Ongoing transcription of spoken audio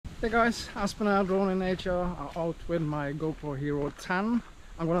Hey guys, Aspen and Drone in Nature are out with my Gopro Hero 10.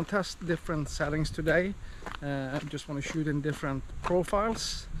 I'm gonna test different settings today. I just want to shoot in different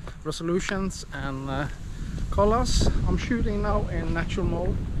profiles, resolutions and colors. I'm shooting now in natural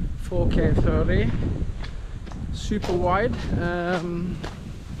mode, 4K 30, super wide.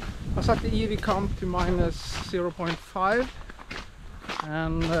 I set the EV comp to -0.5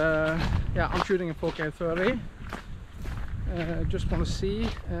 and yeah, I'm shooting in 4K 30. Just want to see,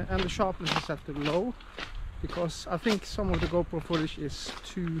 and the sharpness is set to low because I think some of the GoPro footage is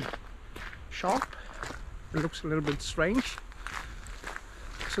too sharp. It looks a little bit strange.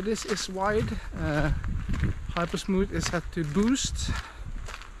 So this is wide. Hyper smooth is set to boost.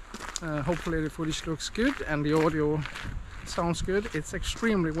 Hopefully the footage looks good and the audio sounds good. It's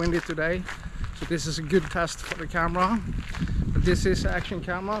extremely windy today, so this is a good test for the camera. But this is an action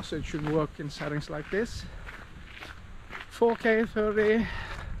camera, so it should work in settings like this. 4K 30,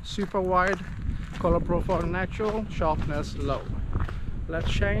 super wide, color profile natural, sharpness low.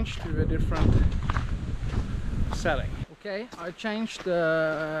 Let's change to a different setting. Okay, I changed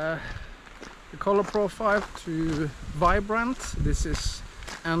the color profile to vibrant. This is,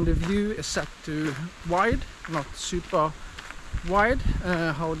 and the view is set to wide, not super wide.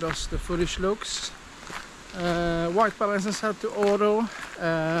 How does the footage looks? White balance is set to auto.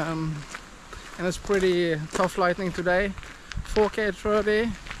 And it's pretty tough lighting today. 4K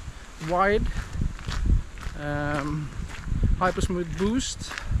 30, wide, hyper smooth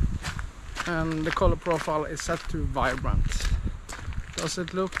boost, and the color profile is set to vibrant. Does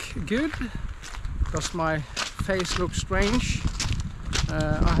it look good? Does my face look strange?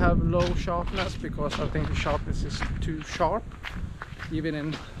 I have low sharpness because I think the sharpness is too sharp. Even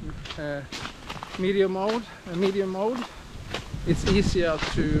in medium mode, it's easier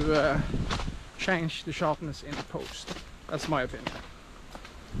to change the sharpness in post. That's my opinion.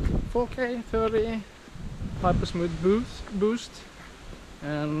 4K 30, hyper smooth boost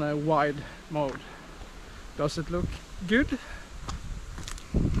and wide mode. Does it look good?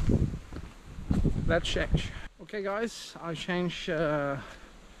 Let's change. Okay guys, I change the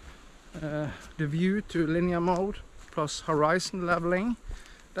view to linear mode plus horizon leveling.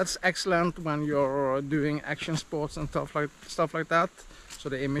 That's excellent when you're doing action sports and stuff like that, so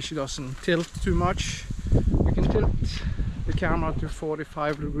the image doesn't tilt too much. You can tilt the camera to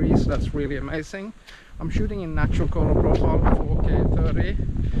 45 degrees, that's really amazing. I'm shooting in natural color profile, 4K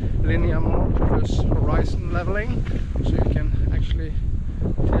 30, linear mode plus horizon leveling, so you can actually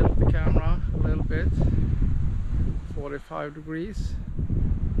tilt the camera a little bit, 45 degrees.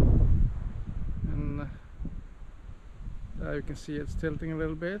 And there you can see it's tilting a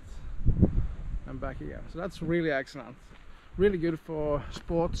little bit and back again. So that's really excellent. Really good for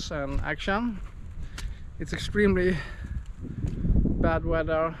sports and action. It's extremely bad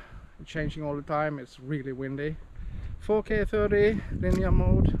weather, changing all the time. It's really windy. 4K 30, linear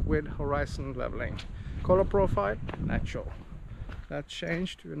mode with horizon leveling. Color profile, natural. Let's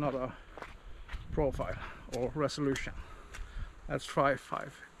change to another profile or resolution. Let's try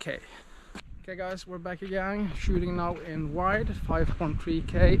 5K. Okay guys, we're back again, shooting now in wide,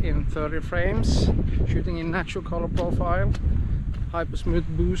 5.3K in 30 frames, shooting in natural color profile. Hyper smooth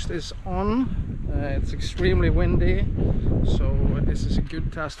boost is on. It's extremely windy, so this is a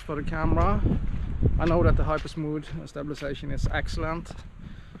good test for the camera. I know that the hyper smooth stabilization is excellent.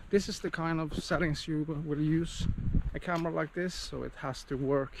 This is the kind of settings you will use a camera like this, so it has to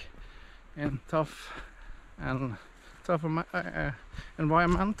work in tough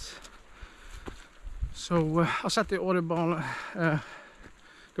environment. So I set the auto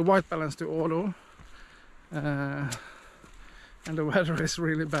the white balance to auto, and the weather is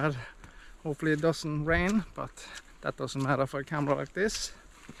really bad. Hopefully it doesn't rain, but that doesn't matter for a camera like this.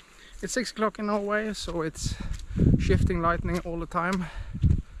 It's 6 o'clock in Norway, so it's shifting lightning all the time,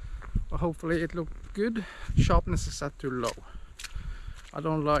 but hopefully it looks good. Sharpness is set to low. I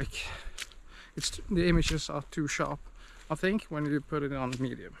don't like the images are too sharp, I think, when you put it on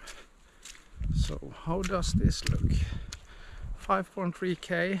medium. So how does this look?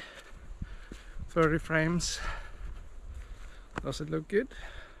 5.3K, 30 frames. Does it look good?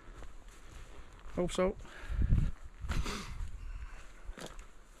 Hope so.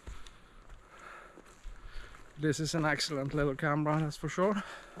 This is an excellent little camera, that's for sure.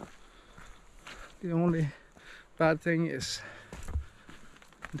 The only bad thing is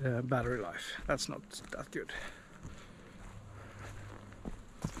the battery life. That's not that good.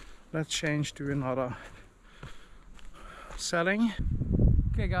 Let's change to another setting.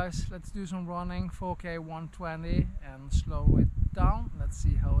 Okay guys, let's do some running, 4K 120, and slow it down. Let's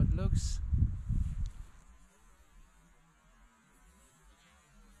see how it looks.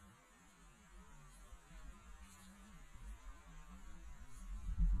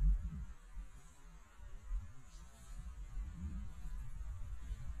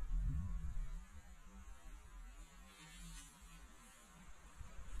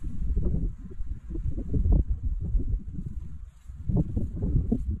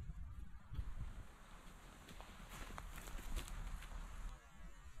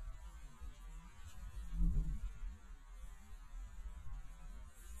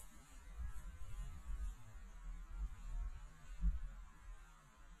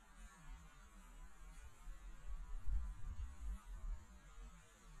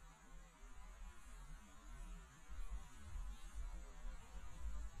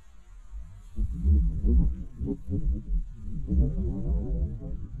 Okay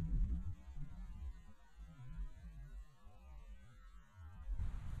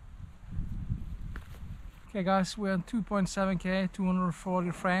guys, we're on 2.7K,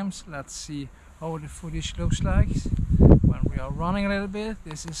 240 frames. Let's see how the footage looks like when we are running a little bit.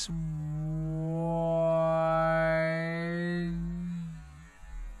 This is wide.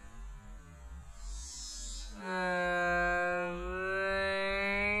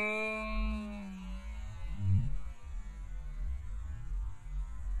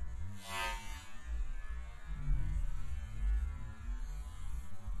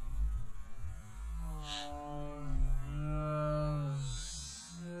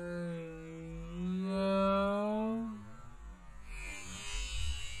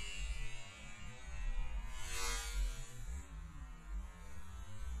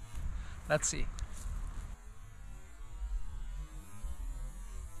 Let's see.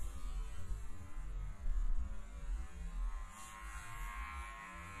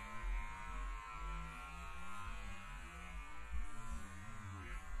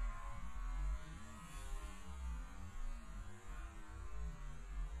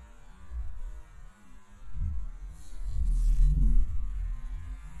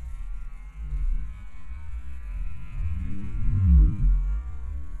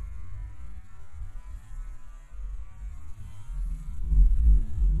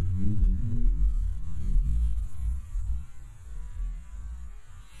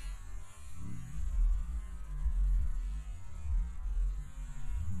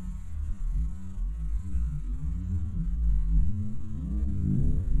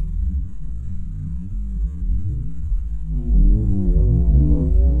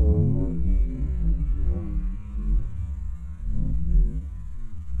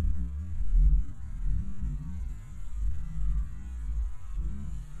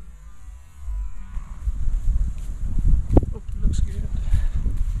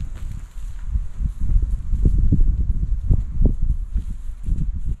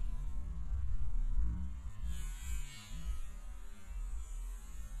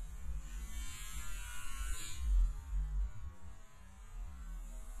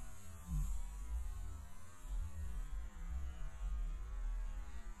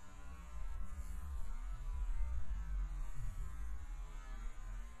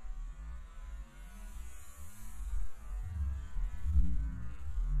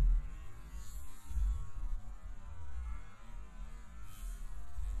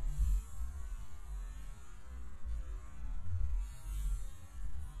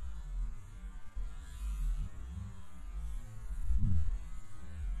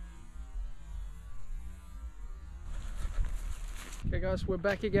 Okay guys, we're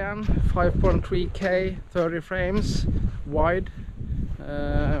back again. 5.3K, 30 frames, wide.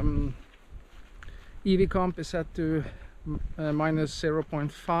 EV comp is set to minus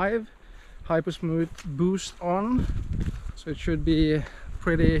 0.5. Hyper smooth boost on, so it should be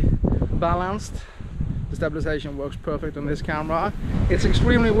pretty balanced. The stabilization works perfect on this camera. It's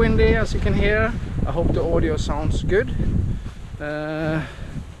extremely windy, as you can hear. I hope the audio sounds good.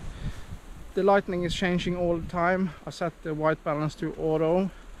 The lighting is changing all the time. I set the white balance to auto,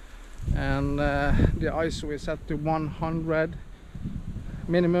 and the ISO is set to 100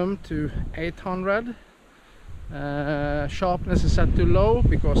 minimum to 800. Sharpness is set to low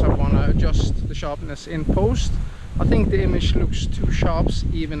because I want to adjust the sharpness in post. I think the image looks too sharp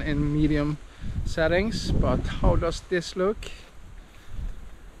even in medium settings, but how does this look?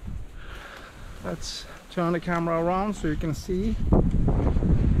 Let's turn the camera around so you can see.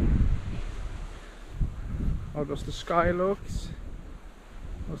 How does the sky look?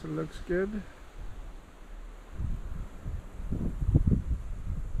 Does it looks good?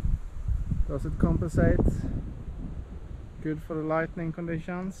 Does it compensate? Good for the lightning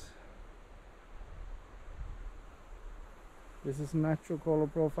conditions. This is natural color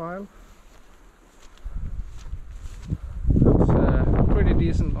profile. Looks pretty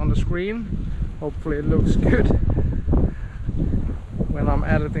decent on the screen. Hopefully it looks good when I'm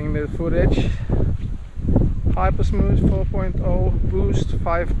editing the footage. Hyper smooth 4.0 boost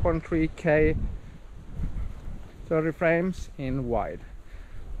 5.3K 30 frames in wide.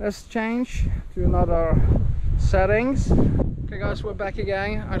 Let's change to another settings. Okay guys, we're back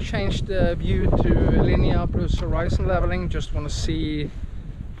again. I changed the view to linear plus horizon leveling. Just want to see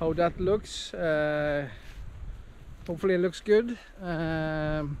how that looks. Hopefully it looks good.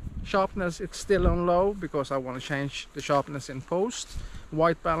 Sharpness, it's still on low because I want to change the sharpness in post.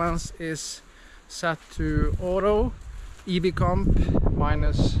 White balance is set to auto. EV comp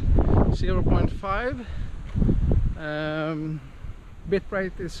minus 0.5.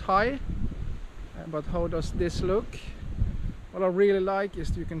 Bitrate is high. But how does this look? What I really like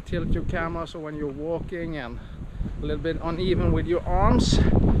is you can tilt your camera so when you're walking and a little bit uneven with your arms,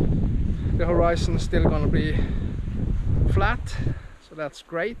 the horizon is still gonna be flat, so that's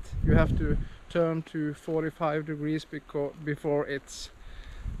great. You have to turn to 45 degrees before it's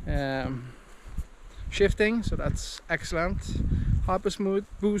shifting, so that's excellent. Hyper smooth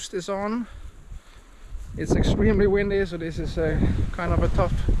boost is on. It's extremely windy, so this is a kind of a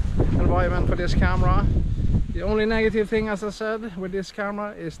tough environment for this camera. The only negative thing, as I said, with this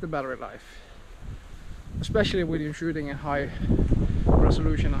camera is the battery life, especially when you're shooting in high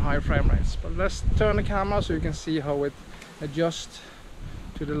resolution and high frame rates. But let's turn the camera so you can see how it adjusts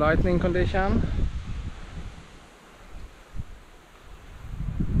to the lighting condition.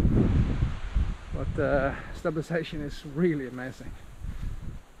 But the stabilization is really amazing.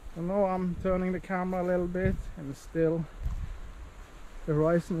 So now I'm turning the camera a little bit, and still the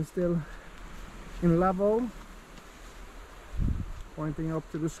horizon is still in level, pointing up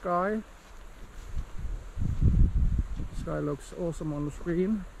to the sky. The sky looks awesome on the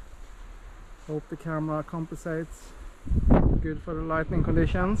screen. Hope the camera compensates good for the lighting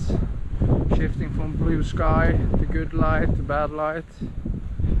conditions, shifting from blue sky to good light to bad light.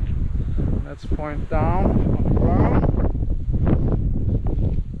 Let's point down on the ground.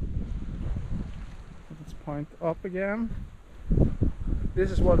 Let's point up again. This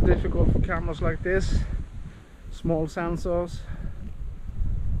is what's difficult for cameras like this. Small sensors.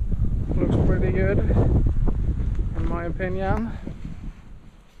 Looks pretty good in my opinion.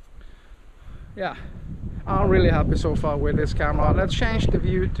 Yeah, I'm really happy so far with this camera. Let's change the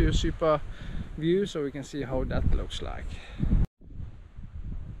view to super view so we can see how that looks like.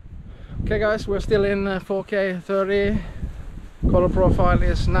 Okay guys, we're still in 4K 30. Color profile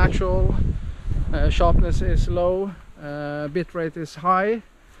is natural, sharpness is low, bitrate is high,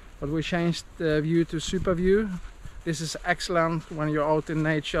 but we changed the view to super view. This is excellent when you're out in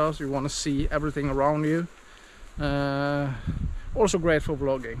nature, so you want to see everything around you. Also great for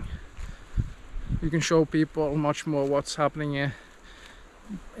vlogging. You can show people much more what's happening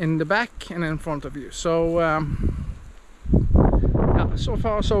in the back and in front of you. So yeah, so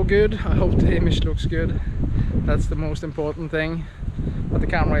far so good. I hope the image looks good. That's the most important thing. But the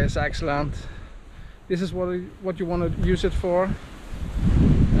camera is excellent. This is what you want to use it for.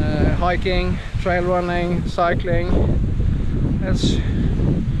 Hiking, trail running, cycling. Let's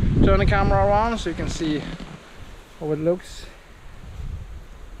turn the camera around so you can see how it looks.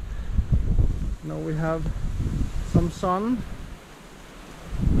 Now we have some sun.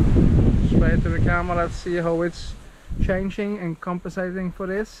 Straight to the camera, let's see how it's changing and compensating for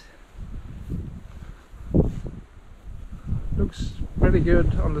this. Looks pretty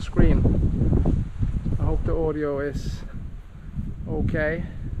good on the screen. I hope the audio is okay.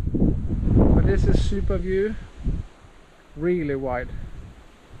 But this is super view, really wide.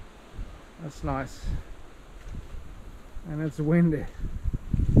 That's nice. And it's windy.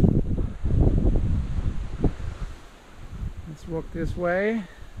 Let's walk this way.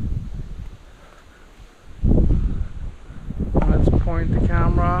 Let's point the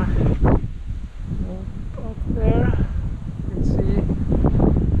camera up there. You can see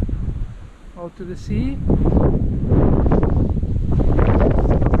out to the sea.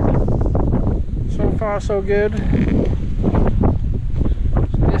 So far so good.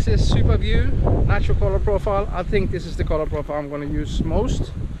 So this is super view, natural color profile. I think this is the color profile I'm going to use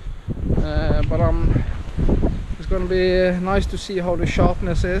most. But it's going to be nice to see how the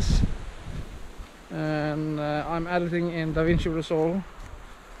sharpness is. And I'm editing in DaVinci Resolve,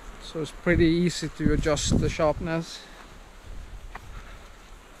 so it's pretty easy to adjust the sharpness.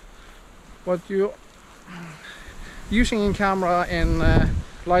 But using a camera in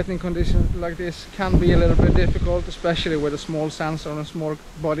lighting conditions like this can be a little bit difficult, especially with a small sensor and a small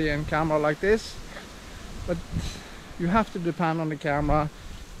body and camera like this. But you have to depend on the camera,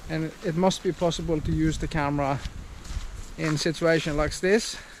 and it must be possible to use the camera in situations like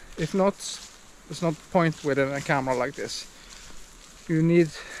this. If not, there's no point with a camera like this. You need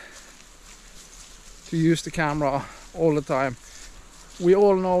to use the camera all the time. We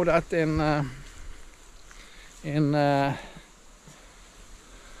all know that in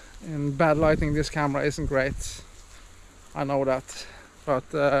bad lighting this camera isn't great. I know that, but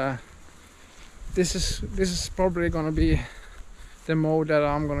this is probably going to be the mode that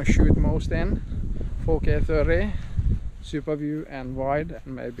I'm going to shoot most in. 4K 30, super view and wide,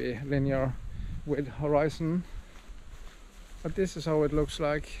 and maybe linear with horizon. But this is how it looks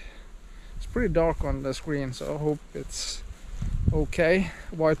like. It's pretty dark on the screen, so I hope it's okay.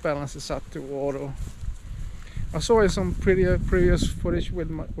 White balance is set to auto. I saw some previous footage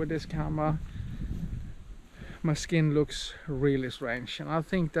with this camera, my skin looks really strange, and I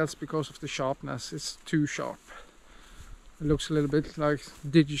think that's because of the sharpness. It's too sharp. It looks a little bit like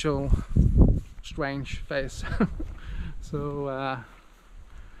digital strange face. So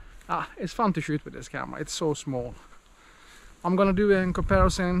it's fun to shoot with this camera. It's so small. I'm gonna do a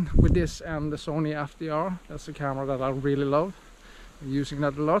comparison with this and the Sony FDR. That's a camera that I really love. I'm using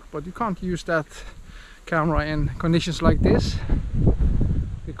that a lot, but you can't use that camera in conditions like this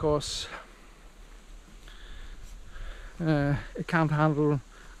because it can't handle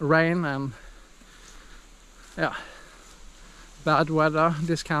rain and bad weather.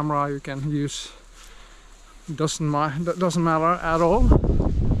 This camera you can use, doesn't matter at all.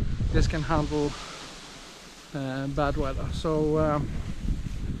 This can handle bad weather. So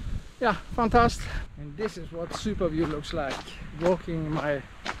yeah, fantastic. And this is what super view looks like walking my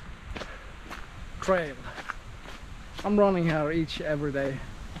trail. I'm running here every day.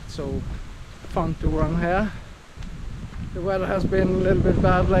 It's so fun to run here. The weather has been a little bit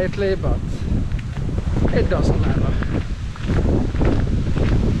bad lately, but it doesn't matter.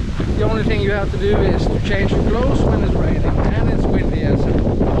 The only thing you have to do is to change your clothes when it's raining and it's windy. As I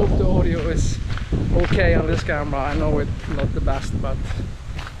hope the audio is okay on this camera. I know it's not the best, but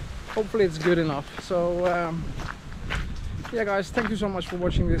hopefully it's good enough. So yeah guys, thank you so much for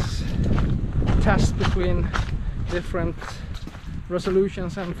watching this test between different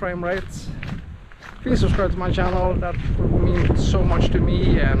resolutions and frame rates. Please subscribe to my channel, that would mean so much to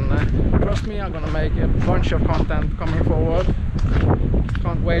me, and trust me, I'm gonna make a bunch of content coming forward.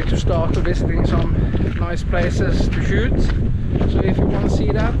 Can't wait to start visiting some nice places to shoot. So if you want to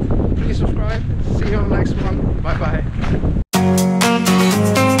see that, please subscribe. See you on the next one. Bye bye.